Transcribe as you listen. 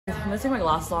I'm gonna take my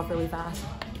glasses off really fast.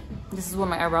 This is what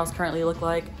my eyebrows currently look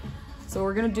like. So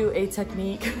we're gonna do a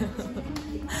technique.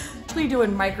 Actually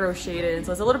doing micro shaded.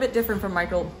 So it's a little bit different from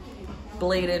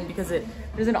microblading because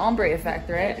there's an ombre effect,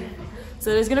 right?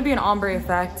 So there's gonna be an ombre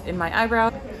effect in my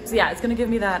eyebrow. So yeah, it's gonna give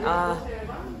me that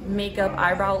makeup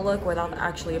eyebrow look without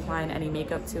actually applying any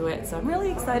makeup to it. So I'm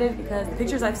really excited because the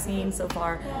pictures I've seen so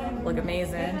far look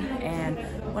amazing. And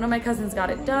one of my cousins got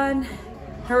it done.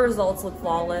 Her results look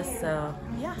flawless. So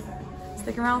yeah,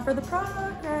 stick around for the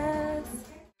progress.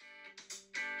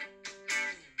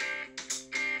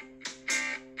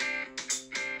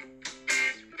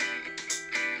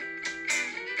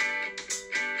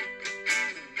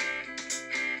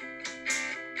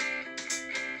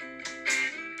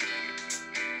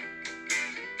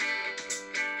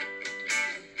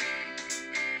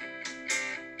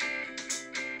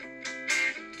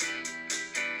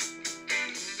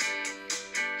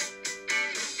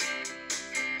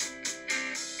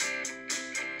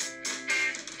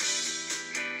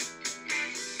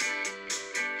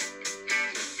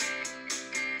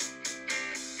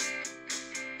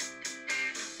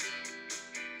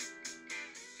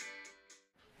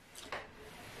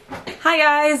 Hi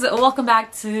guys, welcome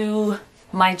back to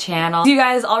my channel. As you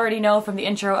guys already know from the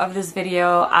intro of this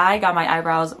video, I got my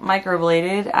eyebrows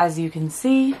microbladed, as you can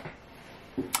see.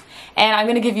 And I'm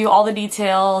gonna give you all the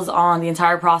details on the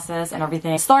entire process and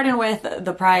everything, starting with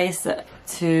the price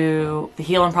to the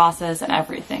healing process and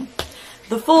everything.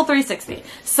 The full 360.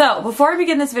 So before I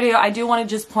begin this video, I do want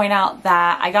to just point out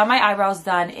that I got my eyebrows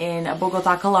done in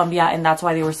Bogota, Colombia, and that's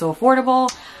why they were so affordable.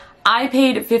 I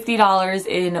paid $50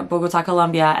 in Bogota,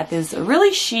 Colombia at this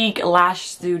really chic lash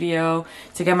studio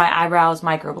to get my eyebrows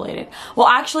microbladed. Well,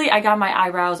 actually, I got my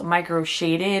eyebrows micro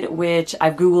shaded, which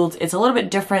I've Googled. It's a little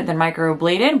bit different than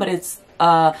microbladed, but it's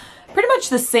pretty much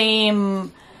the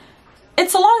same.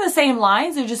 It's along the same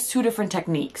lines, they're just two different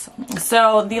techniques.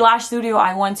 So the lash studio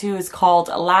I went to is called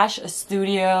Lash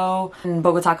Studio in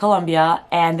Bogota, Colombia,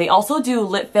 and they also do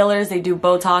lip fillers, they do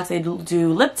Botox, they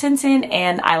do lip tinting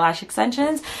and eyelash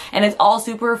extensions, and it's all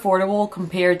super affordable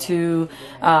compared to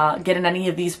getting any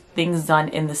of these things done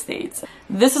in the States.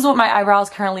 This is what my eyebrows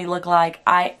currently look like.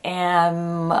 I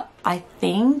am, I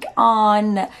think,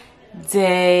 on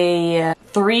day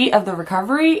 3 of the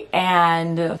recovery,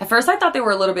 and at first I thought they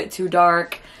were a little bit too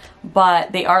dark,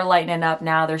 but they are lightening up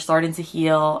now. They're starting to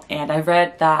heal, and I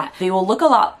read that they will look a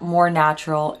lot more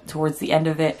natural towards the end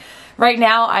of it. Right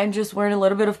now I'm just wearing a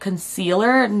little bit of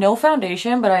concealer, no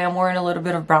foundation, but I am wearing a little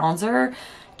bit of bronzer,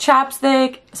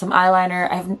 chapstick, some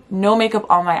eyeliner. I have no makeup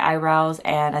on my eyebrows,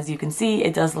 and as you can see,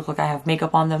 it does look like I have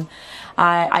makeup on them.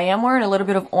 I am wearing a little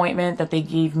bit of ointment that they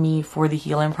gave me for the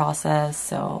healing process,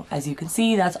 so as you can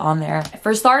see, that's on there.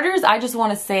 For starters, I just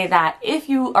want to say that if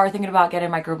you are thinking about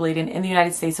getting microblading in the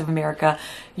United States of America,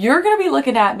 you're going to be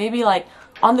looking at maybe like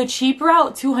on the cheap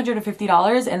route,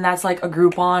 $250, and that's like a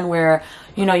Groupon where,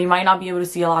 you know, you might not be able to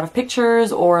see a lot of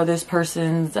pictures or this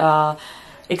person's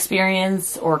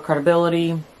experience or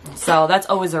credibility, so that's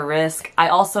always a risk. I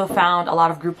also found a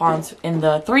lot of Groupons in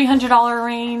the $300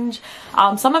 range.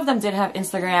 Some of them did have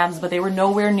Instagrams, but they were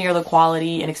nowhere near the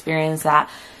quality and experience that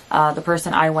the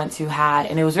person I went to had,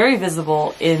 and it was very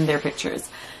visible in their pictures.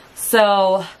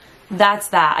 So that's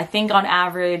that. I think on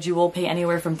average you will pay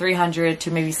anywhere from $300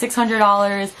 to maybe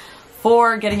 $600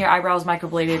 for getting your eyebrows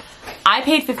microbladed. I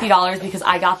paid $50 because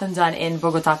I got them done in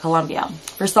Bogota, Colombia.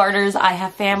 For starters, I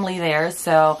have family there,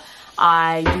 so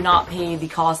I do not pay the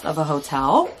cost of a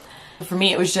hotel. For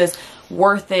me, it was just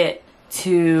worth it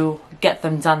to get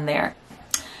them done there.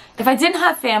 If I didn't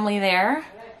have family there,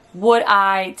 would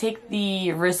I take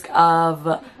the risk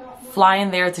of flying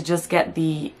there to just get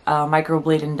the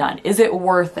microblading done? Is it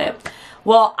worth it?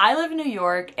 Well, I live in New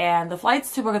York, and the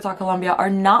flights to Bogota, Colombia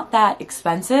are not that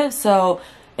expensive, so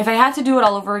if I had to do it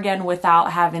all over again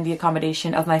without having the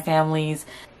accommodation of my family's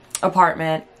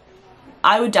apartment,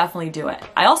 I would definitely do it.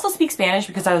 I also speak Spanish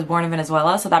because I was born in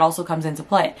Venezuela, so that also comes into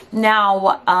play.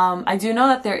 Now, I do know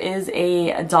that there is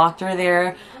a doctor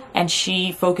there, and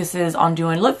she focuses on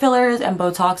doing lip fillers and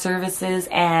Botox services,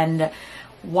 and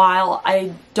while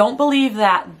I don't believe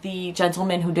that the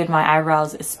gentleman who did my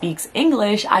eyebrows speaks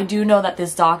English, I do know that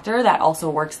this doctor that also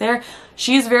works there,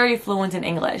 she's very fluent in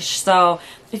English. So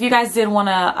if you guys did want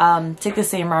to take the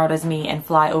same route as me and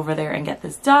fly over there and get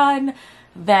this done,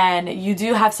 then you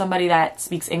do have somebody that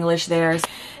speaks English there.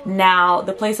 Now,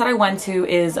 the place that I went to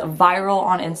is viral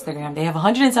on Instagram. They have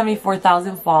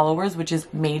 174,000 followers, which is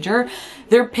major.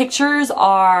 Their pictures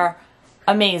are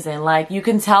amazing. Like, you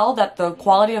can tell that the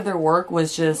quality of their work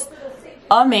was just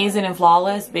amazing and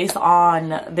flawless based on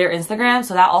their Instagram,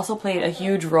 so that also played a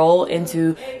huge role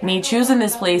into me choosing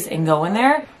this place and going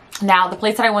there. Now, the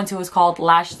place that I went to was called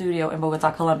Lash Studio in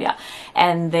Bogota, Colombia,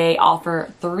 and they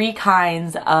offer 3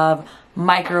 kinds of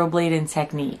microblading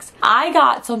techniques. I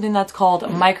got something that's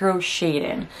called micro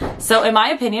shading. So in my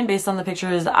opinion, based on the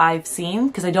pictures I've seen,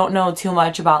 because I don't know too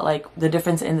much about like the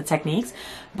difference in the techniques,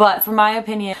 but for my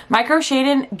opinion, micro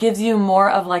shading gives you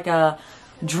more of like a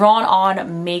drawn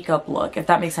on makeup look, if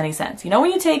that makes any sense. You know,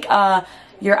 when you take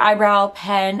your eyebrow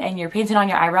pen and you're painting on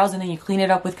your eyebrows and then you clean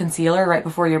it up with concealer right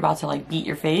before you're about to like beat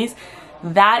your face,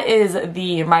 that is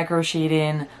the micro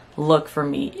shading look for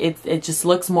me. It just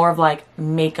looks more of like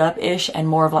makeup-ish and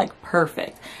more of like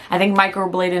perfect. I think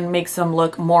microblading makes them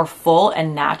look more full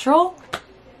and natural,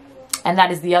 and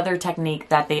that is the other technique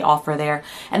that they offer there.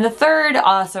 And the third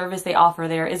service they offer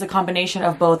there is a combination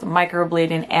of both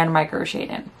microblading and micro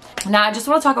shading. Now I just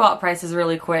want to talk about prices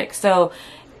really quick. So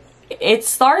it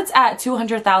starts at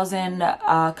 200,000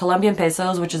 Colombian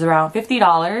pesos, which is around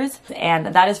 $50, and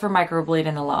that is for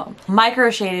microblading alone. Micro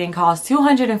shading costs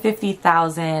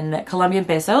 250,000 Colombian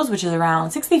pesos, which is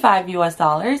around 65 US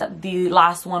dollars. The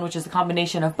last one, which is a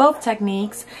combination of both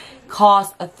techniques,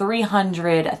 costs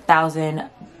 300,000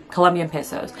 Colombian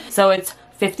pesos. So it's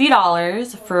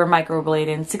 $50 for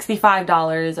microblading,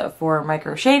 $65 for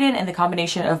micro shading, and the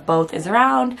combination of both is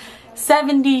around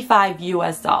 75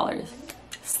 US dollars.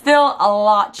 Still a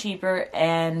lot cheaper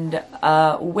and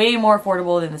way more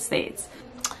affordable than the States.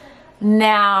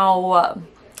 Now,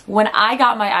 when I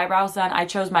got my eyebrows done, I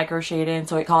chose micro shading,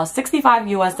 so it cost 65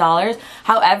 US dollars.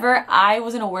 However, I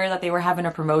wasn't aware that they were having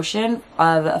a promotion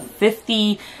of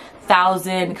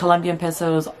 50,000 Colombian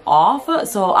pesos off,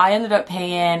 so I ended up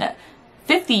paying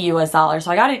 50 US dollars.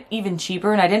 So I got it even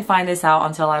cheaper, and I didn't find this out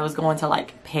until I was going to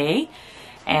like pay.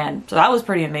 And so that was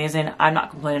pretty amazing. I'm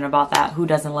not complaining about that. Who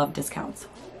doesn't love discounts?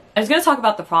 I was going to talk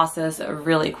about the process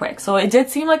really quick. So it did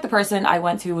seem like the person I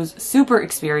went to was super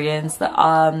experienced.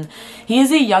 He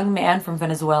is a young man from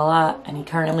Venezuela, and he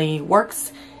currently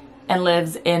works and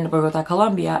lives in Bogota,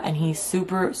 Colombia, and he's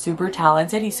super, super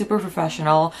talented. He's super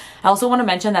professional. I also want to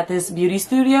mention that this beauty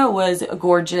studio was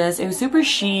gorgeous. It was super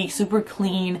chic, super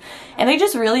clean, and they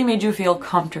just really made you feel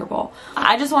comfortable.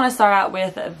 I just want to start out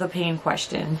with the pain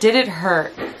question. Did it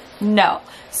hurt? No.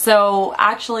 So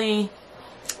actually,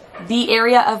 the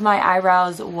area of my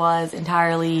eyebrows was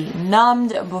entirely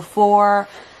numbed before.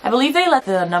 I believe they let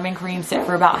the numbing cream sit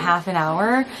for about half an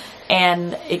hour,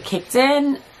 and it kicked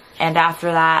in. And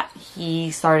after that,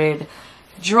 he started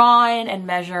drawing and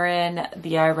measuring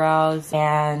the eyebrows,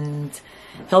 and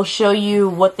he'll show you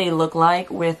what they look like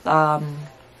with kind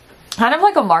of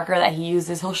like a marker that he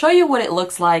uses. He'll show you what it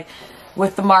looks like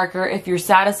with the marker. If you're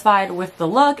satisfied with the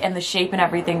look and the shape and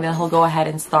everything, then he'll go ahead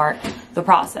and start the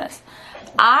process.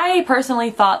 I personally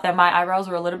thought that my eyebrows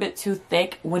were a little bit too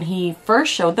thick when he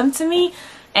first showed them to me,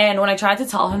 and when I tried to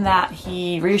tell him that,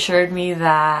 he reassured me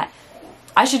that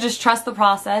I should just trust the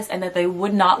process and that they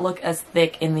would not look as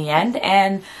thick in the end,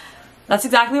 and that's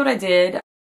exactly what I did,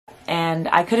 and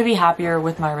I couldn't be happier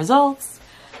with my results.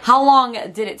 How long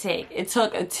did it take? It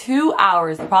took 2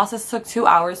 hours. The process took 2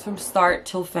 hours from start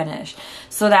till finish.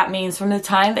 So that means from the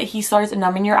time that he starts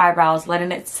numbing your eyebrows,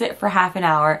 letting it sit for half an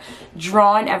hour,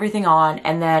 drawing everything on,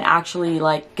 and then actually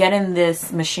like getting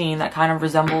this machine that kind of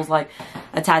resembles like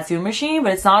a tattoo machine,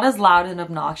 but it's not as loud and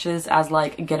obnoxious as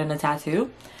like getting a tattoo.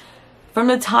 From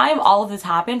the time all of this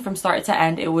happened, from start to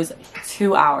end, it was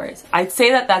 2 hours. I'd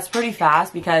say that that's pretty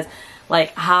fast because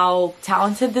like how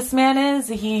talented this man is.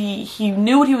 He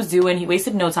knew what he was doing. He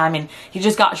wasted no time, and he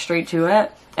just got straight to it.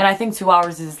 And I think 2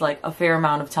 hours is like a fair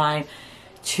amount of time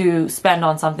to spend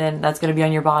on something that's going to be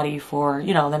on your body for,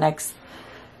 you know, the next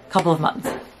couple of months.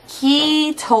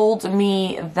 He told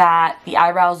me that the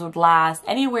eyebrows would last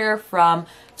anywhere from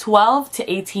 12 to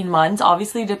 18 months,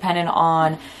 obviously depending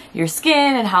on your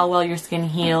skin and how well your skin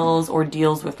heals or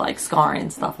deals with like scarring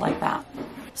and stuff like that.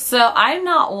 So I'm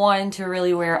not one to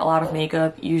really wear a lot of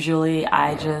makeup usually.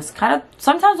 I just kind of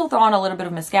sometimes will throw on a little bit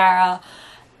of mascara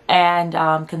and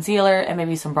concealer and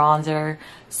maybe some bronzer.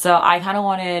 So I kind of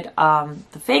wanted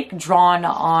the fake drawn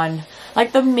on,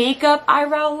 like the makeup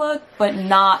eyebrow look, but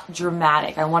not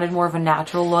dramatic. I wanted more of a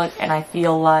natural look, and I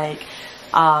feel like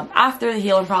after the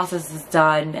healing process is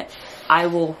done, I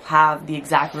will have the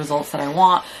exact results that I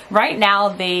want. Right now,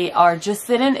 they are just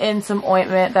sitting in some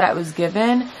ointment that I was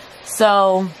given.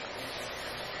 So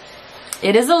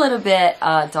it is a little bit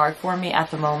dark for me at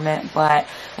the moment, but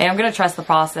I am going to trust the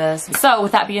process. So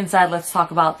with that being said, let's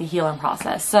talk about the healing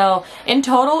process. So in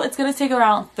total, it's going to take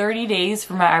around 30 days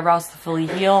for my eyebrows to fully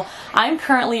heal. I'm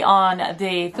currently on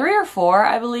day 3 or 4,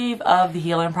 I believe, of the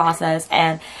healing process,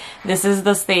 and this is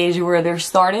the stage where they're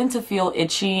starting to feel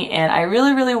itchy, and I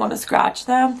really, really want to scratch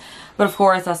them. But of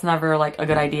course, that's never like a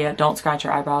good idea. Don't scratch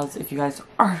your eyebrows if you guys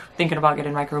are thinking about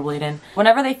getting microblading.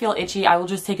 Whenever they feel itchy, I will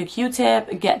just take a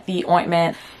Q-tip, get the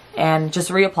ointment, and just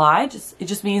reapply. It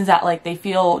just means that like they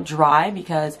feel dry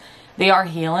because they are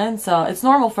healing, so it's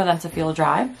normal for them to feel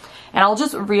dry. And I'll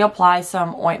just reapply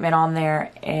some ointment on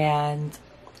there, and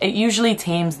it usually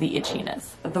tames the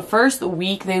itchiness. The first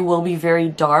week they will be very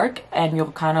dark, and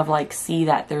you'll kind of like see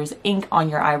that there's ink on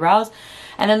your eyebrows.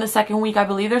 And then the second week, I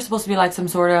believe there's supposed to be like some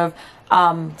sort of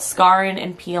scarring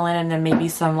and peeling, and then maybe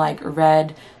some like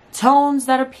red tones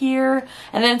that appear.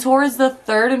 And then towards the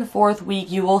third and fourth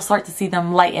week, you will start to see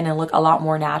them lighten and look a lot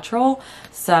more natural.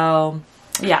 So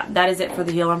yeah, that is it for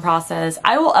the healing process.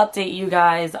 I will update you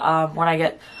guys when I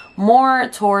get more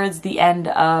towards the end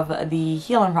of the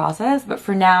healing process, but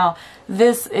for now,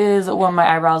 this is what my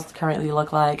eyebrows currently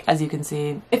look like, as you can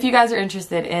see. If you guys are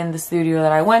interested in the studio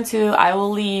that I went to, I will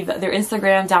leave their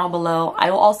Instagram down below. I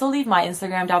will also leave my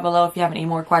Instagram down below. If you have any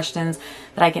more questions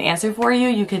that I can answer for you,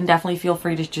 you can definitely feel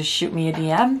free to just shoot me a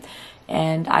DM,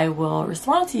 and I will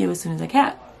respond to you as soon as I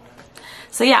can.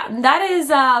 So yeah, that is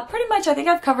pretty much, I think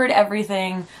I've covered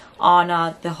everything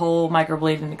on the whole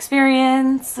microblading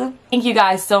experience. Thank you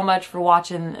guys so much for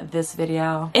watching this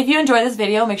video. If you enjoyed this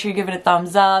video, make sure you give it a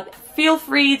thumbs up. Feel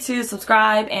free to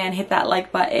subscribe and hit that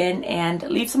like button and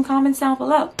leave some comments down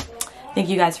below. Thank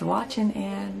you guys for watching,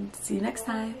 and see you next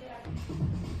time.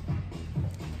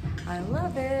 I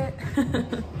love it.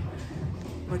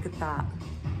 Look at that.